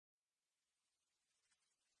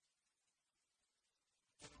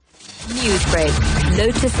Newsbreak,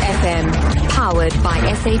 Lotus FM, powered by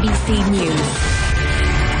SABC News.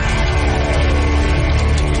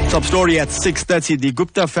 Top story at 6:30. The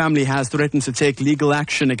Gupta family has threatened to take legal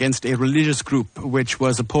action against a religious group which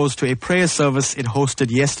was opposed to a prayer service it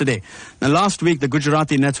hosted yesterday. Now, last week, the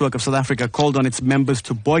Gujarati Network of South Africa called on its members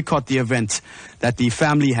to boycott the event that the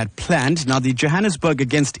family had planned. Now, the Johannesburg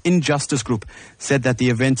Against Injustice group said that the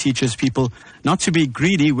event teaches people not to be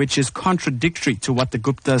greedy, which is contradictory to what the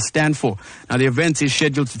Guptas stand for. Now, the event is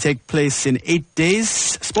scheduled to take place in 8 days.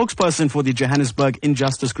 Spokesperson for the Johannesburg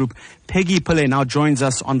Injustice group, Peggy Pillay, now joins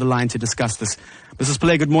us on the line to discuss this. Mrs.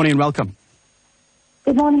 Pillay, good morning and welcome.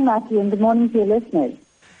 Good morning, Matthew, and good morning to your listeners.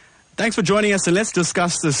 Thanks for joining us, and let's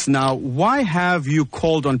discuss this now. Why have you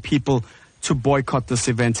called on people to boycott this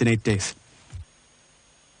event in 8 days?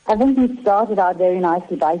 I think we started out very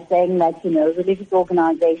nicely by saying that, religious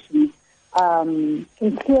organizations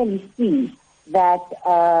can clearly see that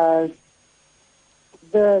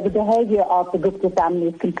the behavior of the Gupta family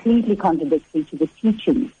is completely contradictory to the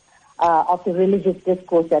teachings of the religious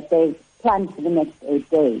discourse that they've planned for the next 8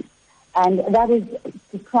 days. And that is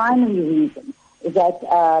the primary reason is that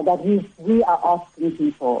we are asking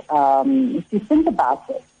people to think about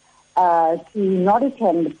this, to not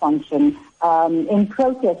attend the function in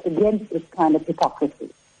protest against this kind of hypocrisy.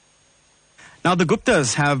 Now, the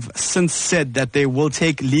Guptas have since said that they will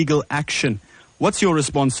take legal action. What's your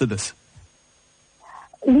response to this?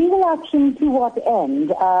 Legal action to what end?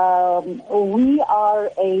 We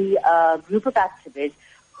are a group of activists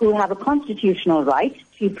who have a constitutional right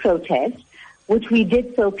to protest, which we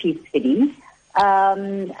did so peacefully.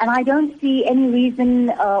 And I don't see any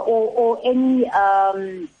reason or any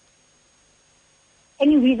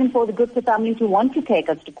reason for the Gupta family to want to take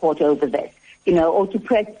us to court over this, or to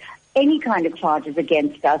press any kind of charges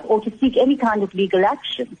against us or to seek any kind of legal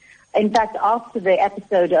action. In fact, after the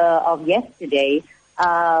episode of yesterday,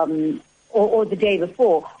 or the day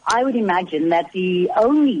before, I would imagine that the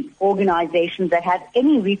only organizations that have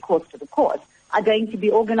any recourse to the court are going to be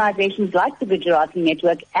organizations like the Gujarati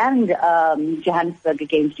Network and Johannesburg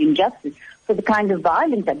Against Injustice for the kind of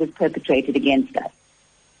violence that was perpetrated against us.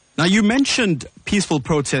 Now, you mentioned peaceful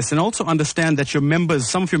protests and also understand that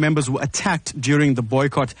some of your members were attacked during the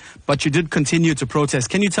boycott, but you did continue to protest.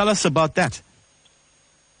 Can you tell us about that?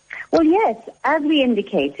 Well, yes, as we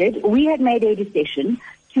indicated, we had made a decision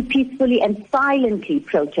to peacefully and silently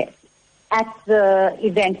protest at the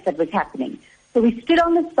event that was happening. So we stood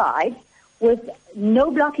on the side with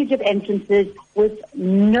no blockage of entrances, with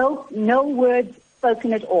no words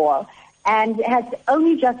spoken at all, and had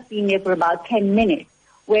only just been there for about 10 minutes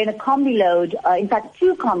when a combi load, in fact,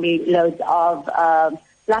 2 combi loads of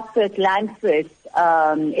Black First, Land First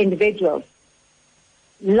individuals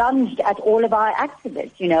lunged at all of our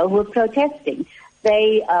activists, who were protesting.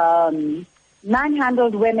 They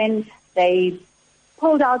manhandled women. They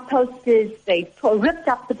pulled out posters. They ripped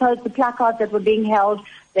up the placards that were being held.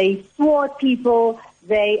 They swore at people.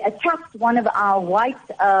 They attacked one of our white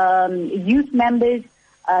youth members.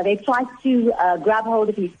 They tried to grab hold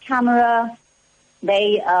of his camera.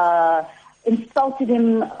 They insulted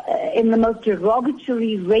him in the most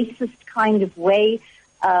derogatory, racist kind of way.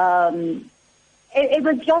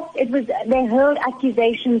 They hurled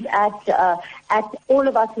accusations at all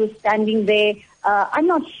of us who were standing there. I'm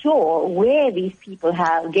not sure where these people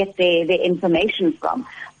get their information from,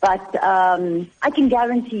 but I can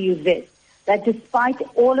guarantee you this, that despite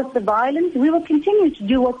all of the violence, we will continue to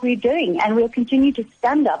do what we're doing, and we'll continue to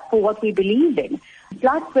stand up for what we believe in.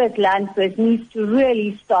 Black First, Land First needs to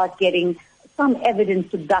really start getting some evidence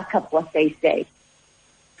to back up what they say.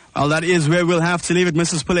 Well, that is where we'll have to leave it.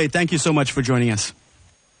 Mrs. Pillay, thank you so much for joining us.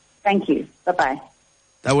 Thank you. Bye-bye.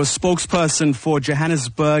 That was spokesperson for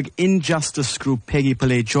Johannesburg Injustice Group, Peggy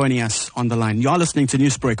Pillay, joining us on the line. You're listening to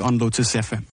Newsbreak on Lotus FM.